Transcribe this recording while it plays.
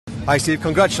Hi Steve,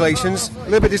 congratulations. A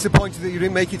little bit disappointed that you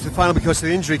didn't make it to the final because of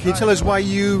the injury. Can you tell us why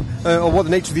you, or what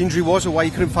the nature of the injury was, or why you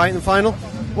couldn't fight in the final?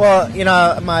 Well, you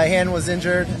know, my hand was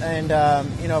injured, and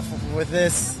you know, with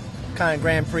this kind of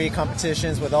Grand Prix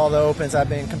competitions, with all the opens I've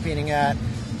been competing at,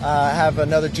 I have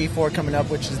another G4 coming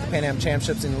up, which is the Pan Am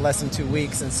Championships in less than 2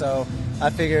 weeks, and so I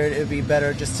figured it would be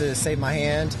better just to save my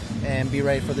hand and be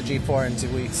ready for the G4 in 2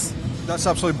 weeks. That's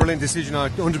absolutely brilliant decision. I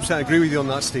 100% agree with you on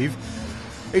that, Steve.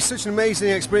 It's such an amazing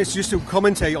experience just to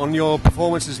commentate on your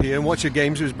performances here and watch your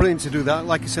games. It was brilliant to do that.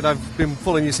 Like I said, I've been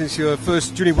following you since your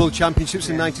first Junior World Championships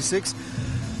in '96.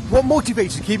 What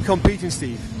motivates you to keep competing,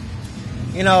 Steve?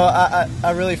 You know,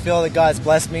 I really feel that God's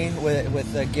blessed me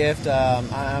with the gift.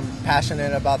 I'm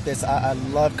passionate about this. I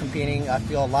love competing. I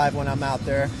feel alive when I'm out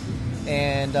there.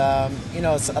 And, you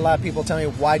know, a lot of people tell me,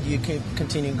 why do you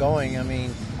continue going? I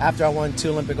mean, after I won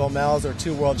 2 Olympic gold medals or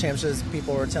 2 world championships,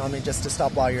 people were telling me just to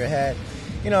stop while you're ahead.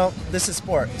 You know, this is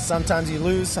sport. Sometimes you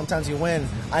lose, sometimes you win.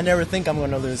 I never think I'm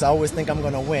going to lose. I always think I'm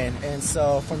going to win. And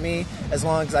so for me, as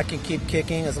long as I can keep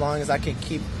kicking, as long as I can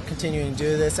keep continuing to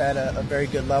do this at a very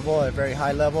good level, a very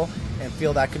high level, and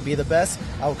feel that I could be the best,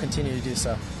 I will continue to do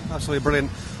so. Absolutely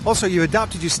brilliant. Also, you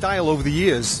adapted your style over the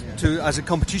years to as the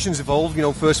competitions evolved, you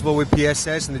know, first of all with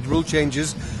PSS and the rule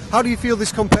changes. How do you feel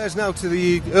this compares now to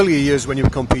the earlier years when you were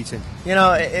competing? You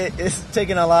know, it's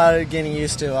taken a lot of getting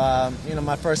used to. You know,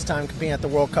 my first time competing at the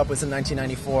World Cup was in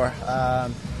 1994,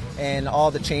 and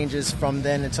all the changes from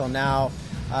then until now,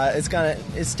 it's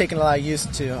taken a lot of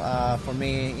used to for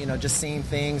me. You know, just seeing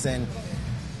things and.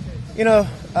 You know,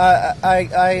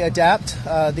 I adapt.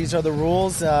 These are the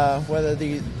rules, whether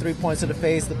the 3 points to the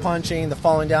face, the punching, the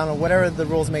falling down, or whatever the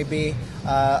rules may be.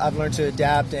 I've learned to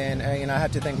adapt, and you know, I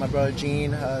have to thank my brother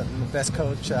Gene, the best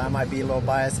coach. I might be a little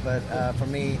biased, but for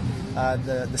me,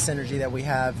 the synergy that we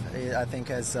have, I think,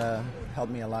 has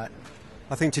helped me a lot.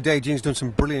 I think today Gene's done some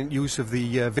brilliant use of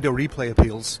the video replay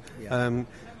appeals. Yeah.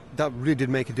 That really did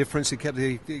make a difference. It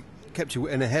kept you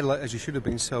in ahead as you should have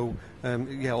been, so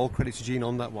yeah, all credit to Gene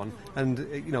on that one. And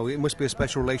you know, it must be a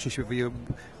special relationship for you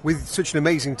with such an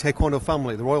amazing Taekwondo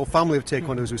family, the royal family of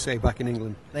Taekwondo, as we say back in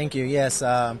England. Thank you. Yes,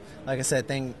 like I said,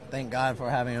 thank God for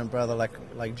having a brother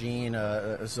like Gene.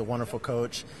 He's a wonderful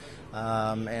coach.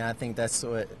 And I think that's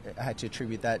what I had to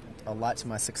attribute that a lot to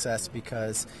my success,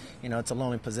 because you know, it's a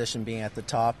lonely position being at the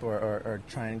top or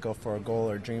trying to go for a goal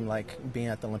or dream like being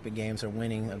at the Olympic Games or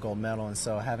winning a gold medal. And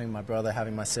so having my brother,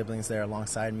 having my siblings there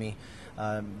alongside me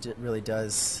really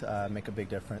does make a big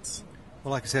difference.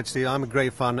 Well, like I said, Steve, I'm a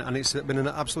great fan, and it's been an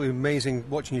absolutely amazing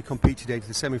watching you compete today to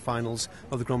the semi-finals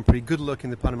of the Grand Prix. Good luck in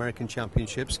the Pan American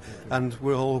Championships, and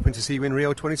we're all hoping to see you in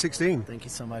Rio 2016. Thank you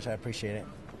so much. I appreciate it.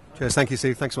 Cheers. Thank you,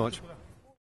 Steve. Thanks so much.